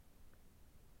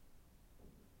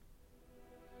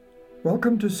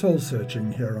Welcome to Soul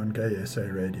Searching here on Gay SA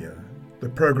Radio, the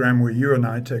program where you and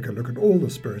I take a look at all the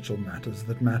spiritual matters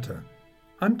that matter.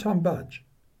 I'm Tom Budge.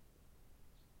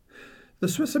 The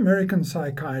Swiss-American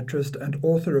psychiatrist and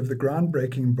author of the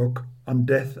groundbreaking book On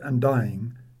Death and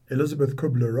Dying, Elisabeth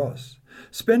Kubler-Ross,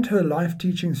 spent her life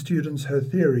teaching students her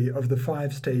theory of the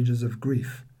 5 stages of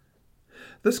grief.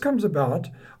 This comes about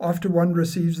after one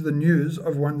receives the news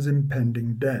of one's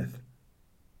impending death.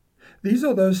 These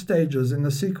are those stages in the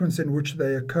sequence in which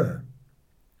they occur.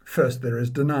 First there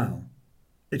is denial.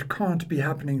 It can't be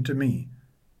happening to me.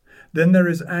 Then there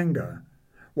is anger.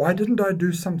 Why didn't I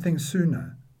do something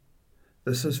sooner?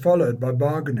 This is followed by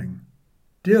bargaining.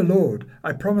 Dear Lord,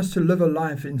 I promise to live a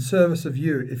life in service of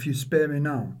you if you spare me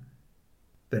now.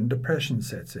 Then depression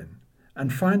sets in.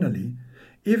 And finally,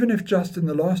 even if just in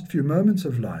the last few moments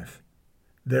of life,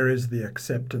 there is the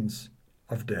acceptance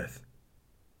of death.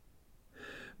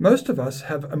 Most of us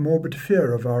have a morbid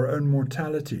fear of our own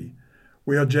mortality.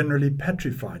 We are generally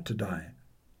petrified to die.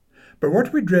 But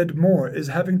what we dread more is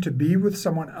having to be with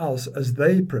someone else as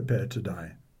they prepare to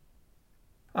die.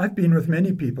 I've been with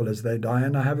many people as they die,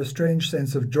 and I have a strange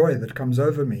sense of joy that comes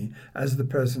over me as the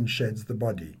person sheds the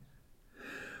body.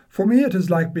 For me, it is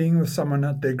like being with someone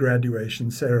at their graduation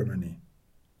ceremony.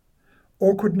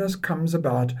 Awkwardness comes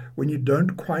about when you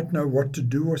don't quite know what to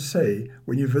do or say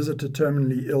when you visit a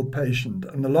terminally ill patient,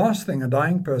 and the last thing a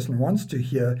dying person wants to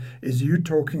hear is you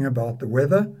talking about the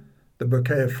weather, the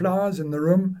bouquet of flowers in the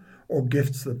room, or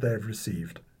gifts that they've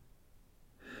received.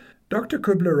 Dr.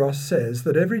 Kubler-Ross says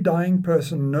that every dying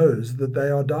person knows that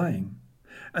they are dying,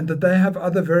 and that they have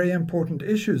other very important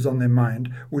issues on their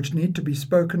mind which need to be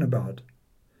spoken about.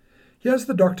 Here's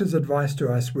the doctor's advice to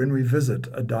us when we visit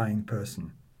a dying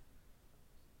person.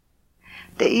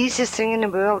 The easiest thing in the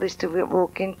world is to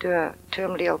walk into a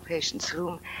terminally ill patient's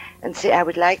room and say, I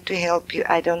would like to help you.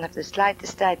 I don't have the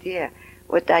slightest idea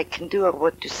what I can do or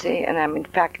what to say, and I'm in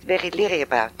fact very leery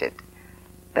about it.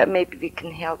 But maybe we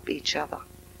can help each other.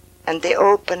 And they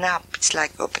open up. It's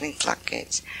like opening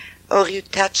floodgates. Or you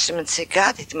touch them and say,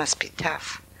 God, it must be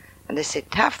tough. And they say,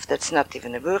 tough? That's not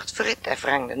even a word for it. I've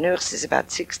rang the nurses about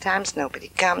 6 times. Nobody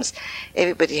comes.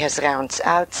 Everybody has rounds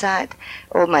outside.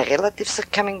 All my relatives are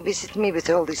coming visit me with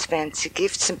all these fancy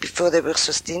gifts. And before they were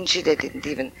so stingy, they didn't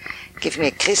even give me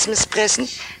a Christmas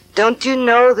present. Don't you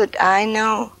know that I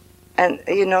know? And,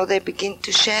 they begin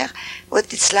to share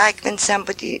what it's like when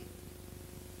somebody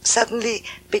suddenly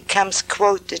becomes,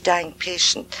 quote, a dying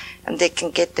patient, and they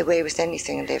can get away with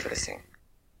anything and everything.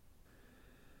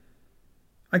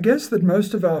 I guess that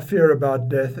most of our fear about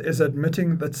death is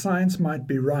admitting that science might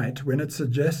be right when it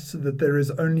suggests that there is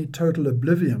only total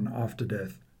oblivion after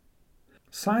death.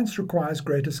 Science requires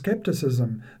greater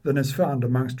skepticism than is found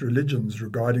amongst religions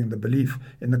regarding the belief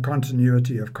in the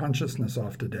continuity of consciousness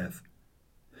after death.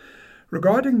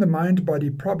 Regarding the mind-body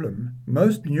problem,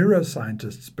 most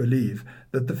neuroscientists believe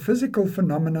that the physical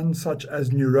phenomenon such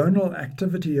as neuronal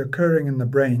activity occurring in the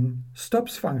brain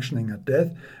stops functioning at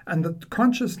death and that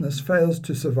consciousness fails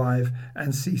to survive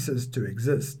and ceases to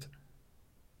exist.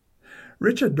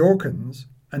 Richard Dawkins,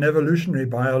 an evolutionary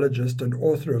biologist and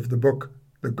author of the book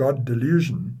The God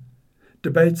Delusion,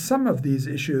 debates some of these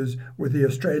issues with the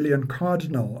Australian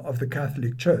Cardinal of the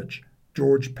Catholic Church,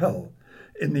 George Pell,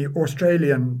 in the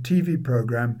Australian TV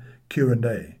program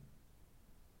Q&A.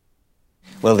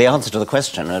 Well, the answer to the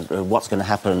question, what's going to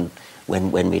happen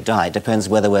when we die, depends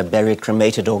whether we're buried,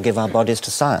 cremated, or give our bodies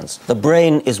to science. The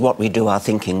brain is what we do our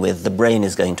thinking with. The brain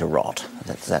is going to rot.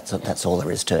 That's all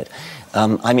there is to it.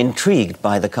 I'm intrigued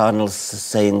by the Cardinal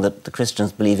saying that the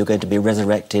Christians believe you're going to be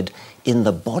resurrected in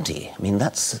the body. I mean,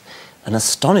 that's an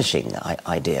astonishing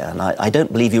idea, and I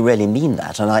don't believe you really mean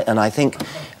that. And I think...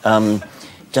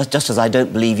 Just as I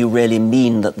don't believe you really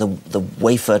mean that the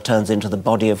wafer turns into the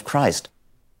body of Christ.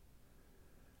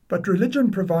 But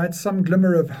religion provides some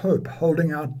glimmer of hope,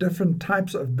 holding out different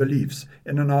types of beliefs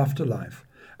in an afterlife,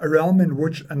 a realm in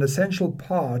which an essential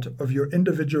part of your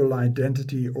individual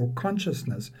identity or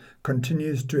consciousness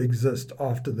continues to exist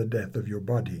after the death of your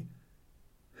body.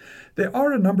 There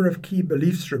are a number of key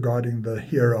beliefs regarding the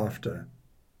hereafter.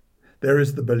 There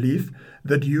is the belief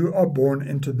that you are born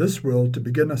into this world to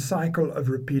begin a cycle of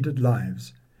repeated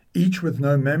lives, each with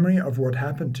no memory of what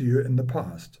happened to you in the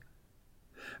past.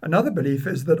 Another belief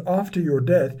is that after your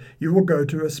death, you will go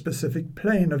to a specific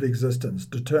plane of existence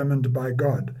determined by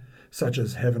God, such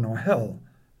as heaven or hell,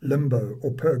 limbo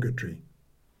or purgatory.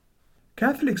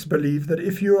 Catholics believe that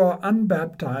if you are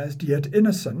unbaptized yet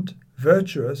innocent,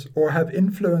 virtuous, or have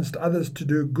influenced others to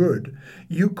do good,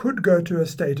 you could go to a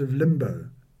state of limbo.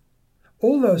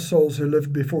 All those souls who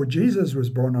lived before Jesus was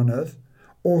born on earth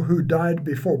or who died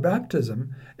before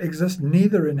baptism, exist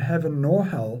neither in heaven nor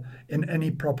hell in any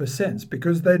proper sense,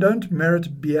 because they don't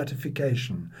merit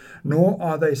beatification, nor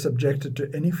are they subjected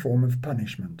to any form of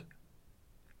punishment.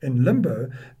 In limbo,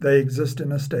 they exist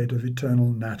in a state of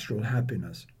eternal natural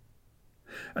happiness.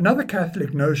 Another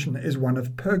Catholic notion is one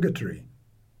of purgatory.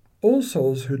 All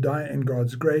souls who die in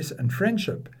God's grace and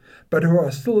friendship, but who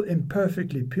are still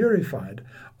imperfectly purified,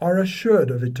 are assured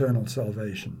of eternal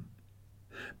salvation.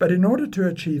 But in order to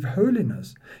achieve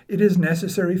holiness, it is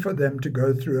necessary for them to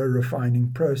go through a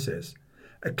refining process,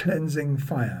 a cleansing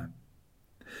fire.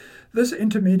 This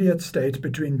intermediate state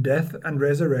between death and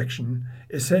resurrection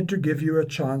is said to give you a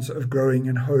chance of growing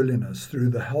in holiness through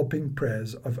the helping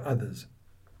prayers of others.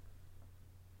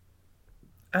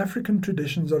 African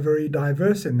traditions are very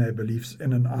diverse in their beliefs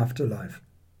in an afterlife.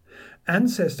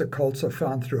 Ancestor cults are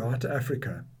found throughout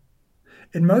Africa.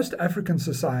 In most African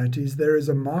societies, there is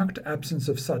a marked absence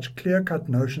of such clear-cut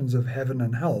notions of heaven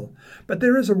and hell, but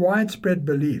there is a widespread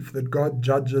belief that God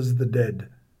judges the dead.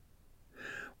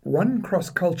 One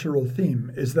cross-cultural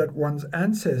theme is that one's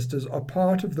ancestors are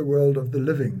part of the world of the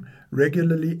living,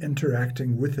 regularly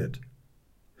interacting with it.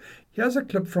 Here's a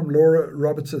clip from Laura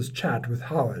Roberts' chat with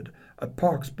Howard, a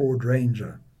Parks Board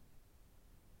ranger.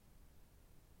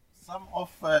 Some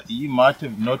of you might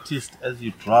have noticed as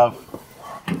you drive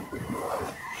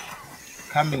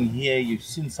coming here, you've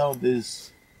seen some of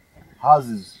these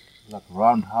houses, like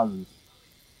round houses.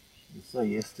 You saw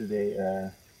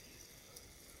yesterday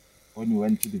when we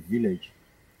went to the village,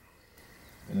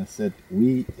 and I said,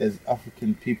 we as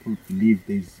African people believe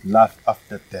there's life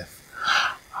after death.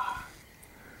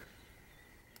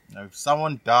 Now if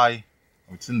someone die,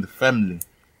 or it's in the family,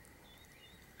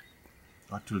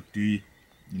 what you'll do, you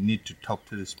need to talk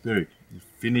to the spirit. You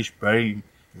finish burying,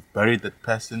 you've buried that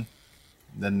person,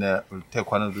 then we'll take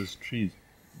one of those trees,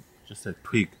 just a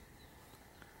twig.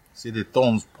 See the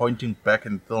thorns pointing back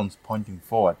and thorns pointing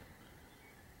forward.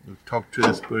 You'll talk to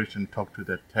the spirit and talk to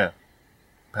that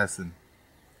person.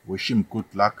 Wish him good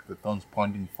luck, the thorns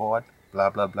pointing forward,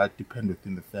 blah blah blah, depend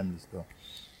within the families though.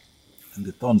 And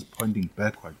the thorns pointing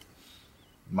backward.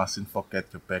 You mustn't forget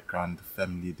your background, the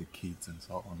family, the kids, and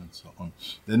so on and so on.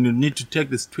 Then you need to take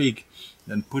this twig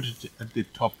and put it at the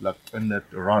top, like in that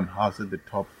round house at the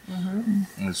top. And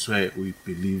that's where we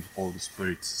believe all the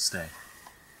spirits stay.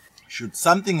 Should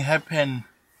something happen,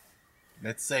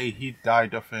 let's say he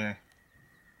died of a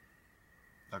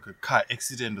car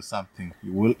accident or something,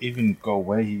 you will even go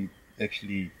where he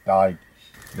actually died.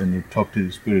 Then you talk to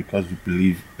the spirit, because you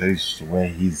believe that is where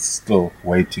he's still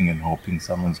waiting and hoping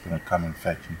someone's going to come and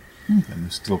fetch him. Then you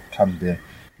still come there,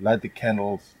 light the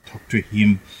candles, talk to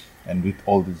him, and with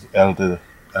all these elders,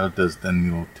 then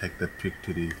you'll take the twig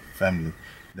to the family.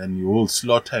 Then you will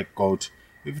slaughter a goat.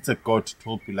 If it's a goat, it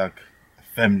will be like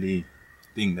a family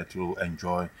thing that you'll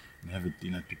enjoy and have a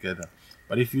dinner together.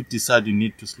 But if you decide you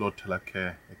need to slaughter like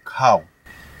a cow,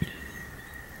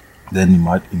 then you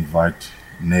might invite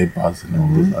neighbors and all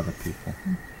those other people.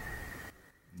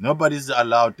 Nobody's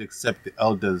allowed except the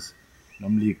elders,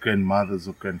 normally grandmothers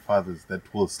or grandfathers,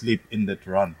 that will sleep in that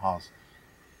round house.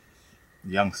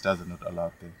 The youngsters are not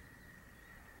allowed there.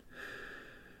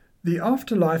 The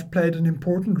afterlife played an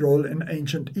important role in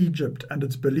ancient Egypt, and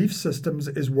its belief systems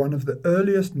is one of the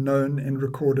earliest known in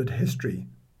recorded history.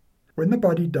 When the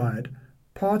body died,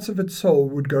 parts of its soul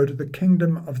would go to the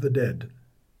kingdom of the dead.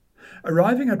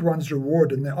 Arriving at one's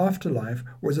reward in the afterlife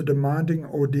was a demanding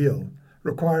ordeal,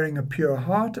 requiring a pure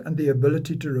heart and the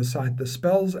ability to recite the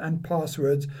spells and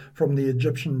passwords from the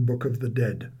Egyptian Book of the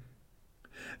Dead.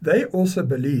 They also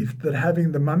believed that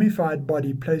having the mummified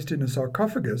body placed in a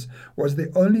sarcophagus was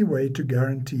the only way to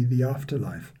guarantee the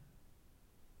afterlife.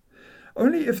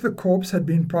 Only if the corpse had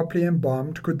been properly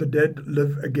embalmed could the dead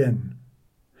live again.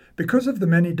 Because of the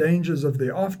many dangers of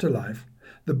the afterlife,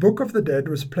 the Book of the Dead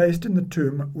was placed in the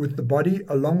tomb with the body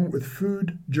along with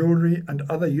food, jewelry, and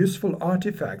other useful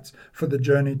artifacts for the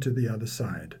journey to the other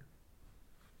side.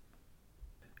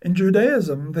 In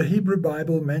Judaism, the Hebrew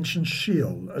Bible mentions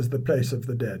Sheol as the place of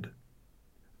the dead.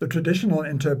 The traditional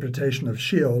interpretation of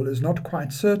Sheol is not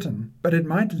quite certain, but it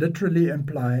might literally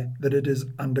imply that it is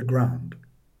underground.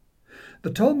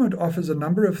 The Talmud offers a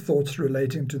number of thoughts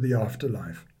relating to the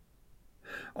afterlife.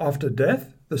 After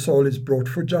death, the soul is brought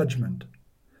for judgment.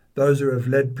 Those who have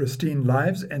led pristine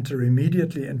lives enter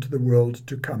immediately into the world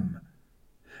to come.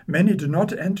 Many do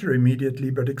not enter immediately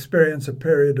but experience a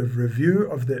period of review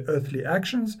of their earthly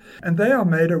actions, and they are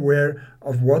made aware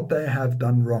of what they have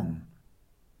done wrong.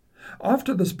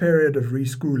 After this period of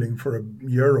reschooling for a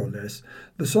year or less,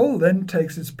 the soul then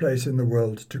takes its place in the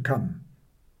world to come.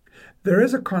 There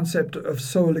is a concept of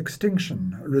soul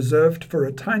extinction reserved for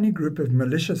a tiny group of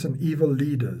malicious and evil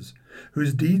leaders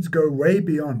whose deeds go way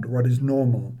beyond what is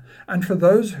normal, and for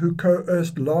those who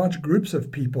coerced large groups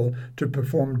of people to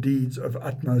perform deeds of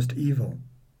utmost evil.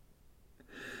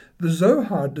 The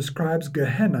Zohar describes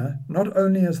Gehenna not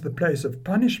only as the place of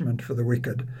punishment for the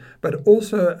wicked, but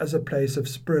also as a place of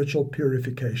spiritual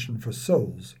purification for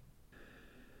souls.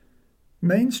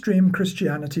 Mainstream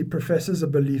Christianity professes a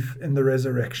belief in the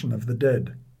resurrection of the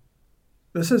dead.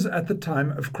 This is at the time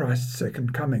of Christ's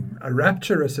second coming, a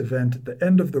rapturous event at the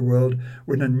end of the world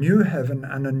when a new heaven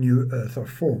and a new earth are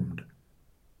formed.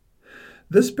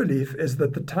 This belief is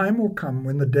that the time will come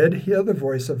when the dead hear the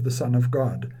voice of the Son of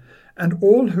God, and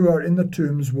all who are in the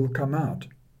tombs will come out.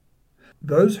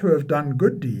 Those who have done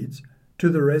good deeds, to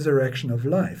the resurrection of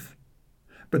life,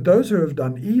 but those who have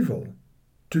done evil,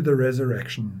 to the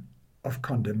resurrection of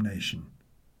condemnation.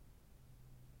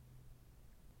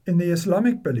 In the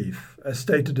Islamic belief, as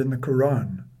stated in the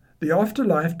Quran, the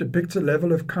afterlife depicts a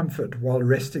level of comfort while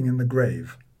resting in the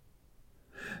grave.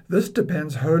 This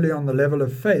depends wholly on the level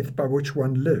of faith by which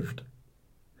one lived.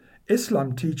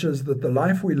 Islam teaches that the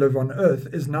life we live on earth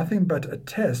is nothing but a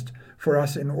test for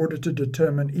us in order to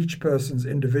determine each person's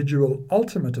individual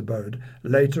ultimate abode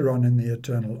later on in the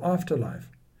eternal afterlife,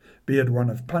 be it one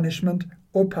of punishment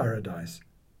or paradise.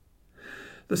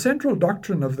 The central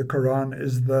doctrine of the Quran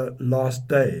is the last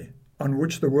day, on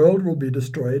which the world will be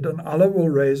destroyed and Allah will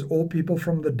raise all people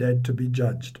from the dead to be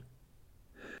judged.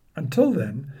 Until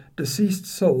then, deceased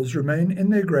souls remain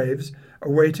in their graves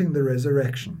awaiting the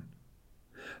resurrection.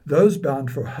 Those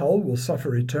bound for hell will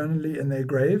suffer eternally in their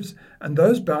graves, and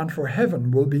those bound for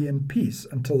heaven will be in peace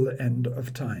until the end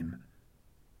of time.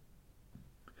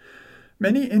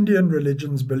 Many Indian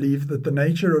religions believe that the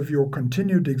nature of your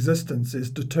continued existence is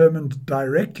determined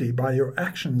directly by your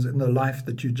actions in the life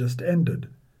that you just ended.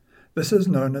 This is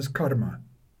known as karma.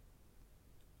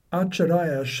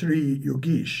 Acharya Sri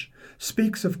Yogesh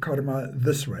speaks of karma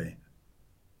this way.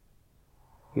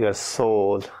 Your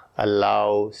soul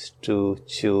allows to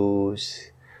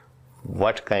choose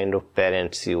what kind of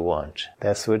parents you want.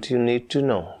 That's what you need to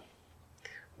know.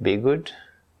 Be good.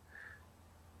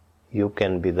 You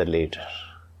can be the leader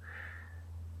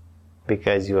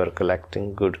because you are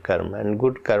collecting good karma, and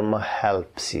good karma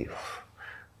helps you.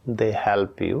 They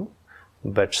help you,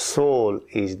 but soul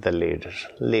is the leader,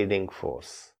 leading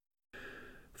force.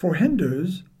 For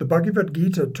Hindus, the Bhagavad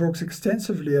Gita talks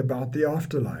extensively about the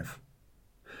afterlife.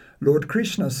 Lord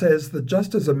Krishna says that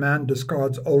just as a man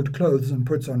discards old clothes and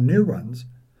puts on new ones,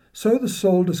 so the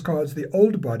soul discards the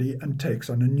old body and takes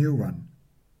on a new one.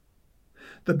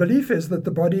 The belief is that the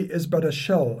body is but a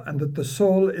shell and that the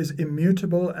soul is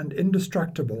immutable and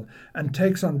indestructible and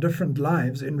takes on different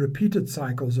lives in repeated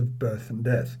cycles of birth and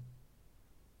death.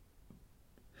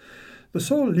 The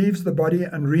soul leaves the body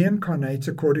and reincarnates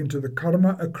according to the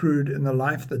karma accrued in the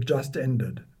life that just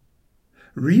ended.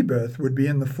 Rebirth would be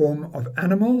in the form of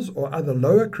animals or other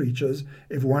lower creatures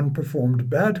if one performed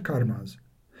bad karmas,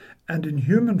 and in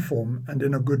human form and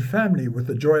in a good family with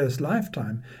a joyous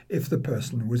lifetime if the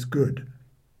person was good.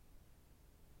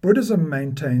 Buddhism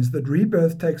maintains that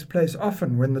rebirth takes place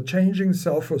often when the changing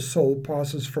self or soul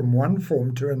passes from one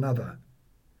form to another.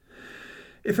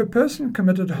 If a person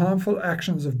committed harmful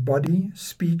actions of body,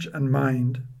 speech, and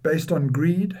mind based on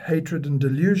greed, hatred, and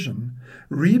delusion,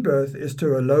 rebirth is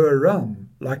to a lower realm,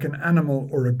 like an animal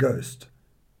or a ghost.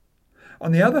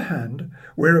 On the other hand,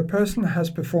 where a person has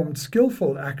performed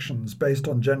skillful actions based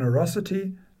on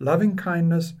generosity, loving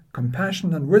kindness,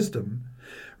 compassion, and wisdom,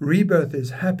 rebirth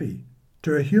is happy,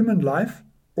 to a human life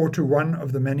or to one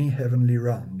of the many heavenly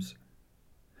realms.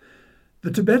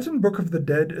 The Tibetan Book of the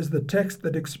Dead is the text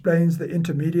that explains the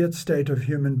intermediate state of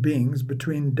human beings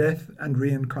between death and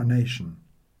reincarnation.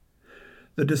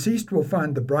 The deceased will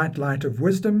find the bright light of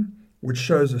wisdom, which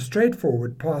shows a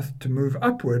straightforward path to move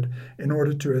upward in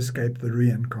order to escape the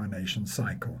reincarnation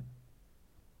cycle.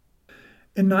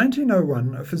 In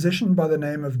 1901, a physician by the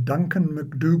name of Duncan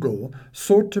McDougall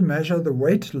sought to measure the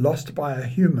weight lost by a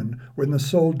human when the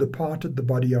soul departed the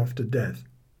body after death.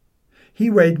 He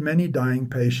weighed many dying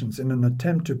patients in an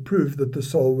attempt to prove that the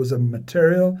soul was a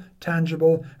material,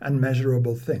 tangible, and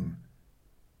measurable thing.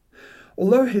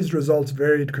 Although his results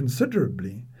varied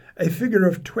considerably, a figure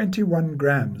of 21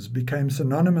 grams became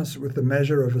synonymous with the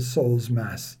measure of a soul's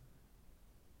mass.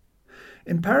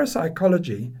 In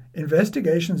parapsychology,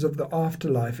 investigations of the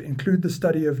afterlife include the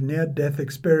study of near-death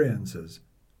experiences,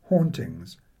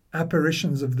 hauntings,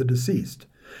 apparitions of the deceased,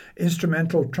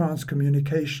 instrumental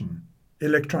transcommunication,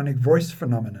 electronic voice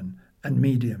phenomenon, and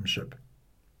mediumship.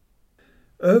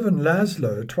 Irvin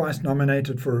Laszlo, twice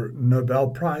nominated for Nobel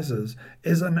Prizes,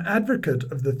 is an advocate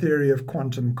of the theory of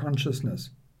quantum consciousness.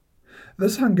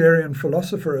 This Hungarian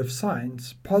philosopher of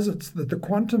science posits that the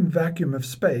quantum vacuum of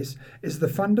space is the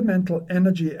fundamental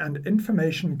energy and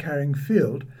information-carrying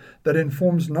field that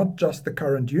informs not just the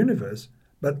current universe,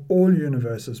 but all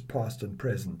universes past and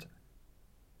present.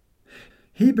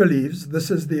 He believes this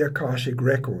is the Akashic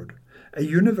record, a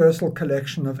universal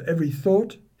collection of every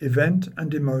thought, event,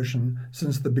 and emotion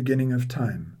since the beginning of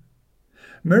time.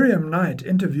 Miriam Knight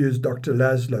interviews Dr.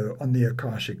 Laszlo on the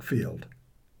Akashic field.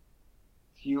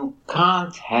 You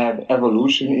can't have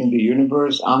evolution in the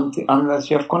universe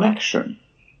unless you have connection.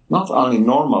 Not only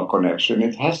normal connection,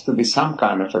 it has to be some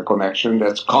kind of a connection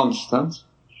that's constant,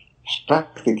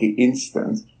 practically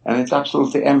instant, and it's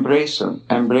absolutely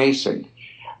embracing.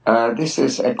 This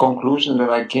is a conclusion that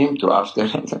I came to after,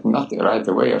 not right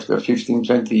away, after 15,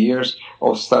 20 years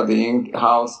of studying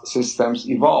how systems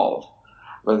evolve.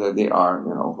 Whether they are,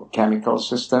 chemical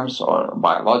systems or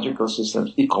biological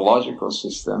systems, ecological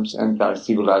systems, entire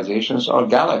civilizations, or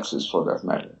galaxies for that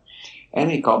matter.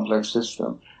 Any complex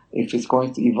system, if it's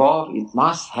going to evolve, it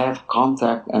must have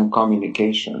contact and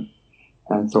communication.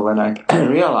 And so when I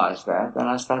realized that, then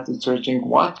I started searching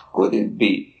what could it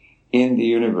be in the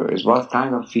universe? What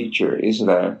kind of feature is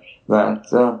there that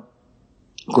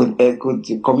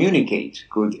could communicate,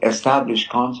 could establish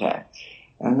contact?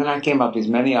 And then I came up with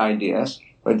many ideas.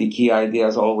 But the key idea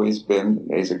has always been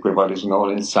basically what is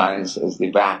known in science as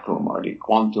the vacuum or the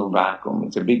quantum vacuum.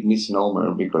 It's a big misnomer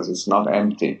because it's not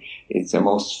empty. It's the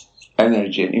most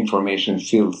energy and information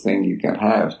filled thing you can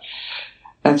have.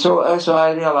 And so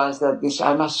I realized that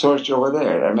I must search over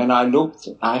there. And when I looked,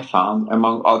 I found,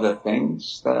 among other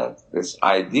things, that this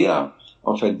idea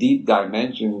of a deep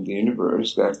dimension in the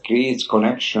universe that creates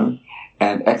connection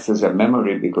and acts as a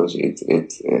memory because it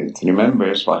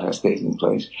remembers what has taken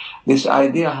place. This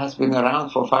idea has been around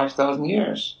for 5,000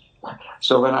 years.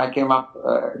 So when I came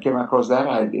across that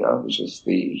idea, which is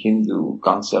the Hindu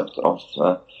concept of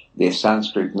the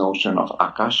Sanskrit notion of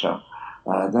Akasha,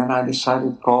 then I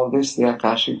decided to call this the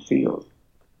Akashic field.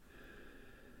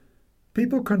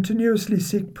 People continuously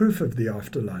seek proof of the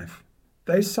afterlife.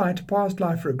 They cite past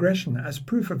life regression as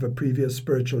proof of a previous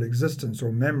spiritual existence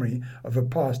or memory of a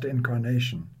past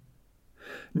incarnation.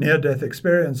 Near-death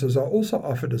experiences are also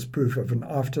offered as proof of an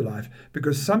afterlife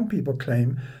because some people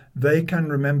claim they can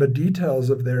remember details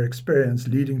of their experience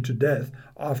leading to death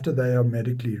after they are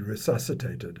medically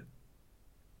resuscitated.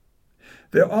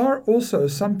 There are also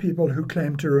some people who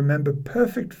claim to remember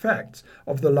perfect facts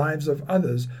of the lives of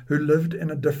others who lived in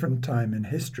a different time in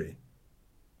history.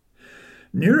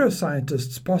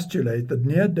 Neuroscientists postulate that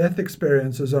near-death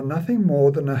experiences are nothing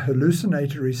more than a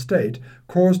hallucinatory state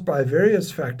caused by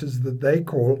various factors that they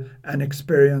call an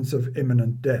experience of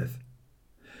imminent death.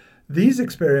 These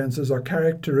experiences are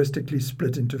characteristically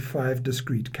split into 5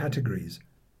 discrete categories: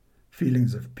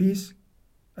 feelings of peace,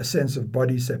 a sense of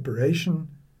body separation,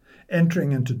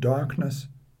 entering into darkness,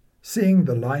 seeing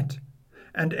the light,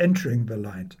 and entering the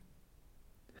light.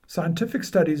 Scientific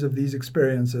studies of these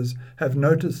experiences have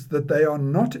noticed that they are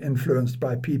not influenced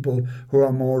by people who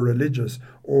are more religious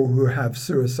or who have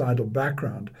suicidal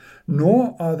background,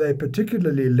 nor are they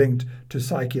particularly linked to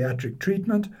psychiatric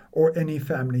treatment or any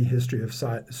family history of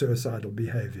suicidal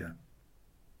behavior.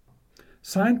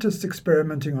 Scientists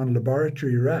experimenting on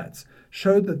laboratory rats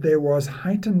showed that there was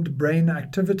heightened brain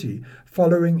activity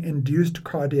following induced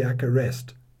cardiac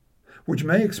arrest, which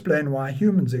may explain why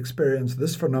humans experience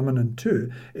this phenomenon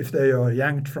too if they are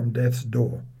yanked from death's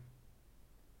door.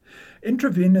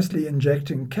 Intravenously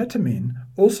injecting ketamine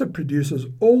also produces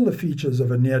all the features of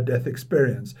a near-death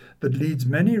experience that leads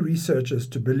many researchers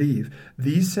to believe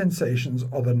these sensations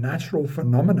are the natural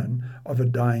phenomenon of a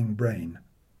dying brain.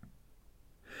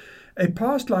 A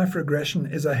past life regression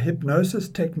is a hypnosis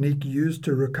technique used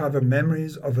to recover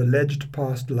memories of alleged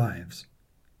past lives.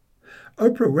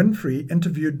 Oprah Winfrey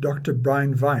interviewed Dr.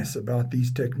 Brian Weiss about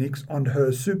these techniques on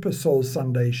her Super Soul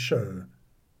Sunday show.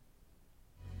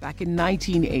 Back in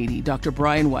 1980, Dr.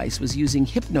 Brian Weiss was using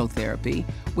hypnotherapy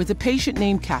with a patient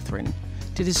named Catherine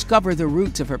to discover the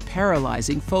roots of her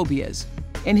paralyzing phobias.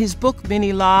 In his book,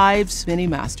 Many Lives, Many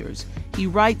Masters, he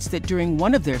writes that during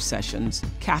one of their sessions,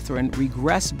 Catherine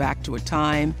regressed back to a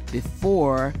time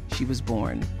before she was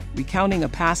born, recounting a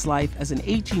past life as an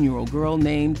 18-year-old girl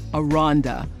named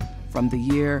Aranda from the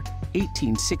year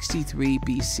 1863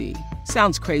 BC.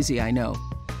 Sounds crazy, I know.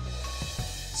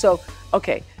 So,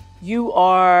 okay, you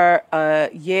are a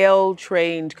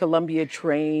Yale-trained,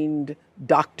 Columbia-trained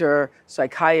doctor,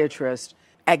 psychiatrist,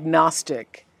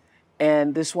 agnostic,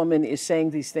 and this woman is saying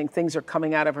these things are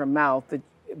coming out of her mouth that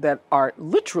that are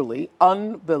literally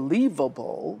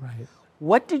unbelievable. Right.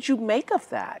 What did you make of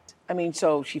that? I mean,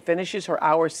 so she finishes her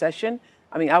hour session.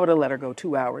 I mean, I would have let her go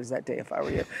 2 hours that day if I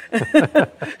were you.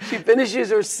 She finishes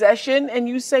her session and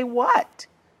you say what?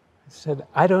 I said,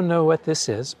 I don't know what this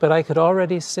is, but I could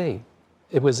already see.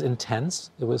 It was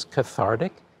intense, it was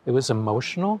cathartic, it was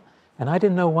emotional, and I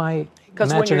didn't know why.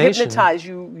 Because when you're hypnotized,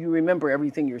 you remember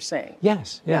everything you're saying.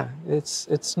 Yes, yeah.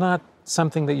 It's not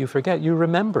something that you forget, you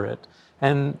remember it.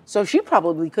 And so she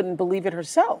probably couldn't believe it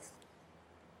herself.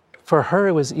 For her,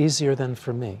 it was easier than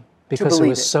for me. Because it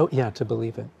was so, to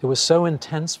believe it. It was so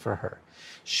intense for her.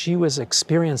 She was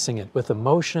experiencing it with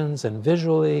emotions and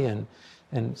visually and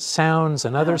sounds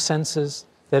and other senses,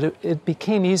 that it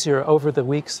became easier over the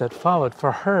weeks that followed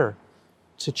for her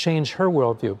to change her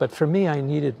worldview. But for me, I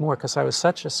needed more because I was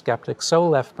such a skeptic, so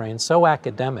left-brained, so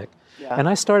academic. Yeah. And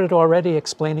I started already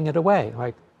explaining it away.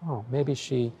 Like, oh, maybe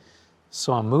she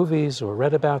saw movies or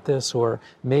read about this, or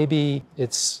maybe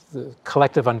it's the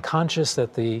collective unconscious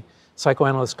that the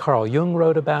psychoanalyst Carl Jung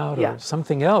wrote about, or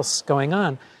something else going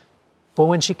on. But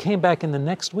when she came back in the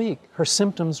next week, her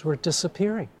symptoms were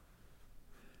disappearing.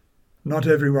 Not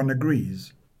everyone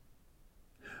agrees.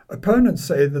 Opponents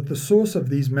say that the source of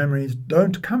these memories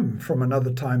don't come from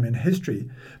another time in history,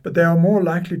 but they are more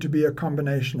likely to be a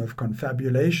combination of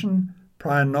confabulation,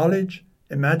 prior knowledge,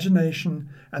 imagination,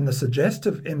 and the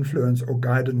suggestive influence or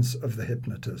guidance of the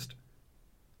hypnotist.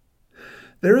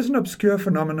 There is an obscure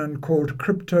phenomenon called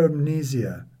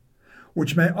cryptomnesia,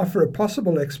 which may offer a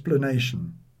possible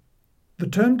explanation. The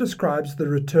term describes the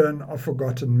return of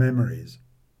forgotten memories.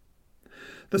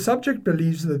 The subject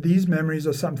believes that these memories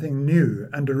are something new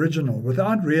and original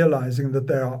without realizing that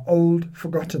they are old,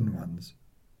 forgotten ones.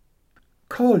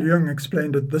 Carl Jung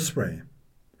explained it this way.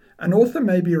 An author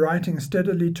may be writing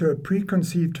steadily to a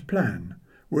preconceived plan,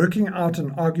 working out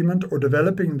an argument or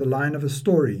developing the line of a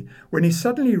story, when he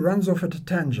suddenly runs off at a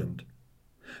tangent.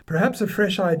 Perhaps a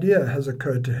fresh idea has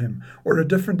occurred to him, or a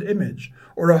different image,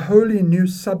 or a wholly new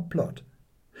subplot.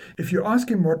 If you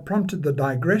ask him what prompted the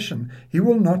digression, he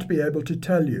will not be able to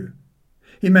tell you.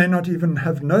 He may not even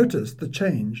have noticed the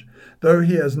change, though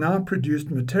he has now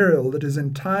produced material that is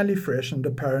entirely fresh and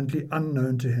apparently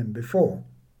unknown to him before.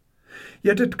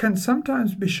 Yet it can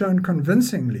sometimes be shown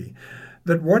convincingly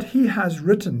that what he has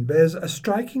written bears a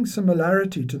striking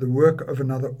similarity to the work of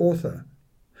another author,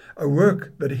 a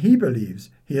work that he believes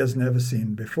he has never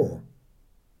seen before.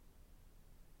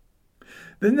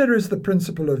 Then there is the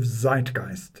principle of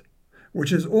zeitgeist,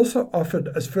 which is also offered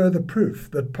as further proof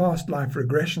that past life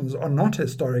regressions are not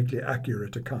historically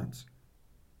accurate accounts.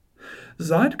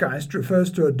 Zeitgeist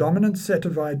refers to a dominant set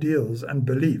of ideals and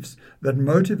beliefs that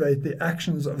motivate the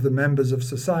actions of the members of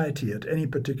society at any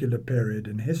particular period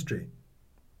in history.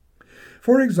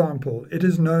 For example, it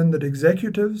is known that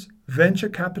executives, venture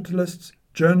capitalists,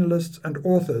 journalists, and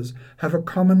authors have a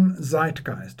common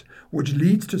zeitgeist, which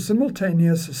leads to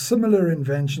simultaneous similar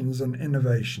inventions and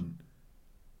innovation.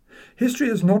 History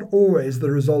is not always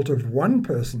the result of one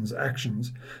person's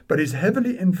actions, but is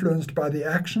heavily influenced by the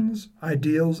actions,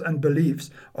 ideals, and beliefs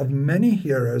of many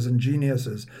heroes and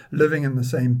geniuses living in the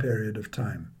same period of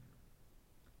time.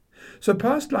 So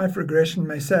past life regression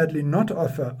may sadly not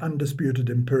offer undisputed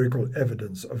empirical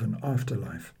evidence of an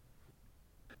afterlife.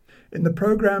 In the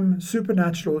program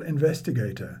Supernatural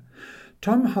Investigator,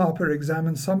 Tom Harper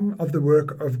examines some of the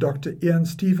work of Dr. Ian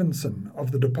Stevenson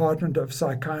of the Department of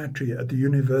Psychiatry at the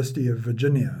University of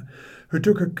Virginia, who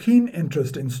took a keen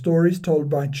interest in stories told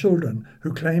by children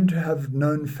who claim to have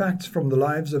known facts from the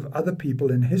lives of other people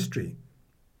in history.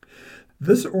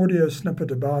 This audio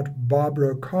snippet about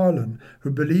Barbara Carlin,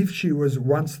 who believed she was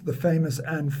once the famous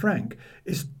Anne Frank,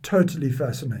 is totally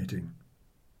fascinating.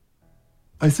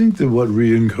 I think that what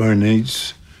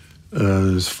reincarnates,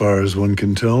 as far as one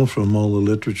can tell from all the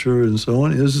literature and so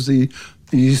on, is the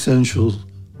essential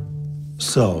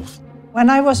self.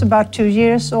 When I was about 2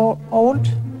 years old,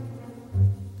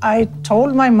 I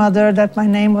told my mother that my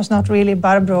name was not really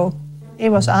Barbro, it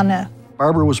was Anne.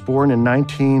 Barbara was born in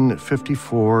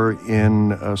 1954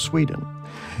 in Sweden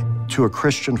to a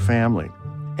Christian family,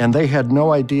 and they had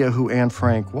no idea who Anne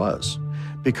Frank was,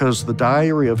 because the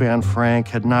diary of Anne Frank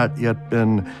had not yet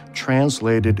been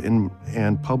translated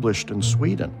and published in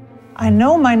Sweden. I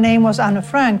know my name was Anne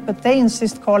Frank, but they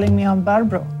insist calling me on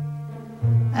Barbro.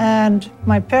 And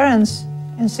my parents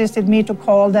insisted me to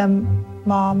call them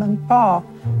Mom and Pa,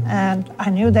 and I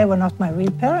knew they were not my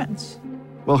real parents.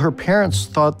 Well, her parents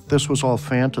thought this was all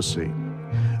fantasy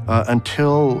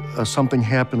until something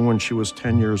happened when she was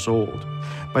 10 years old.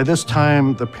 By this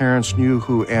time, the parents knew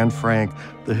who Anne Frank,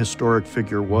 the historic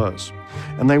figure, was.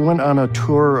 And they went on a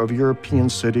tour of European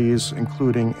cities,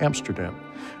 including Amsterdam.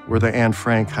 where the Anne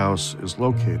Frank house is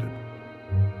located.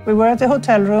 We were at the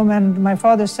hotel room and my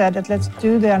father said that let's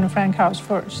do the Anne Frank house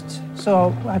first.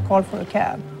 So I called for a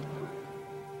cab.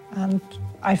 And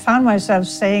I found myself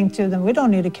saying to them, we don't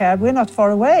need a cab, we're not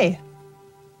far away.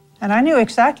 And I knew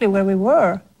exactly where we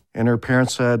were. And her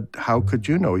parents said, how could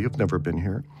you know? You've never been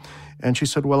here. And she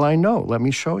said, well, I know, let me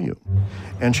show you.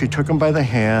 And she took him by the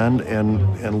hand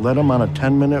and led him on a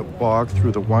 10-minute walk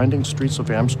through the winding streets of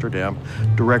Amsterdam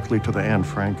directly to the Anne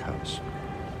Frank house.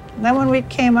 And then when we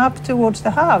came up towards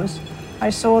the house, I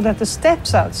saw that the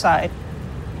steps outside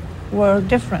were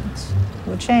different,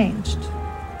 were changed.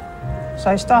 So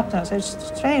I stopped and I said, it's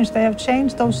strange, they have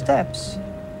changed those steps.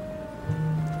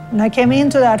 When I came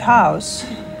into that house,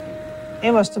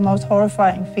 it was the most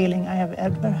horrifying feeling I have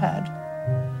ever had.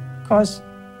 Because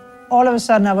all of a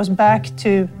sudden I was back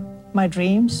to my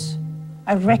dreams.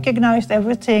 I recognized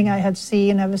everything I had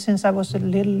seen ever since I was a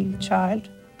little child.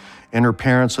 And her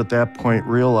parents at that point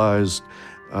realized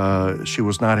she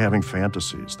was not having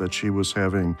fantasies, that she was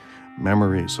having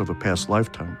memories of a past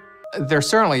lifetime. There's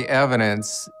certainly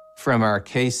evidence from our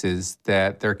cases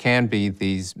that there can be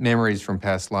these memories from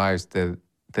past lives that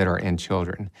are in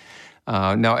children.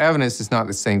 Now, evidence is not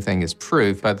the same thing as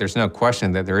proof, but there's no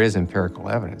question that there is empirical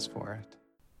evidence for it.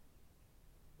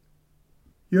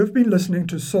 You have been listening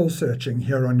to Soul Searching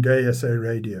here on Gay SA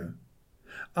Radio.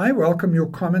 I welcome your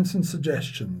comments and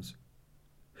suggestions.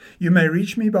 You may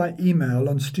reach me by email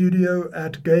on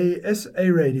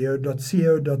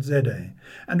studio@gaysaradio.co.za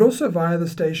and also via the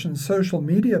station's social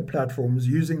media platforms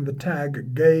using the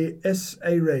tag Gay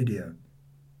SA Radio.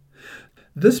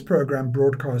 This program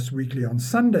broadcasts weekly on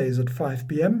Sundays at 5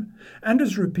 p.m. and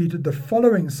is repeated the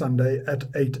following Sunday at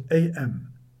 8 a.m.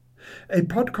 A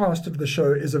podcast of the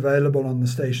show is available on the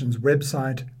station's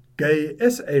website,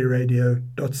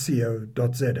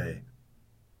 gaysaradio.co.za.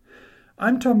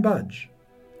 I'm Tom Budge.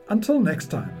 Until next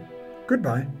time,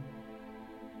 goodbye.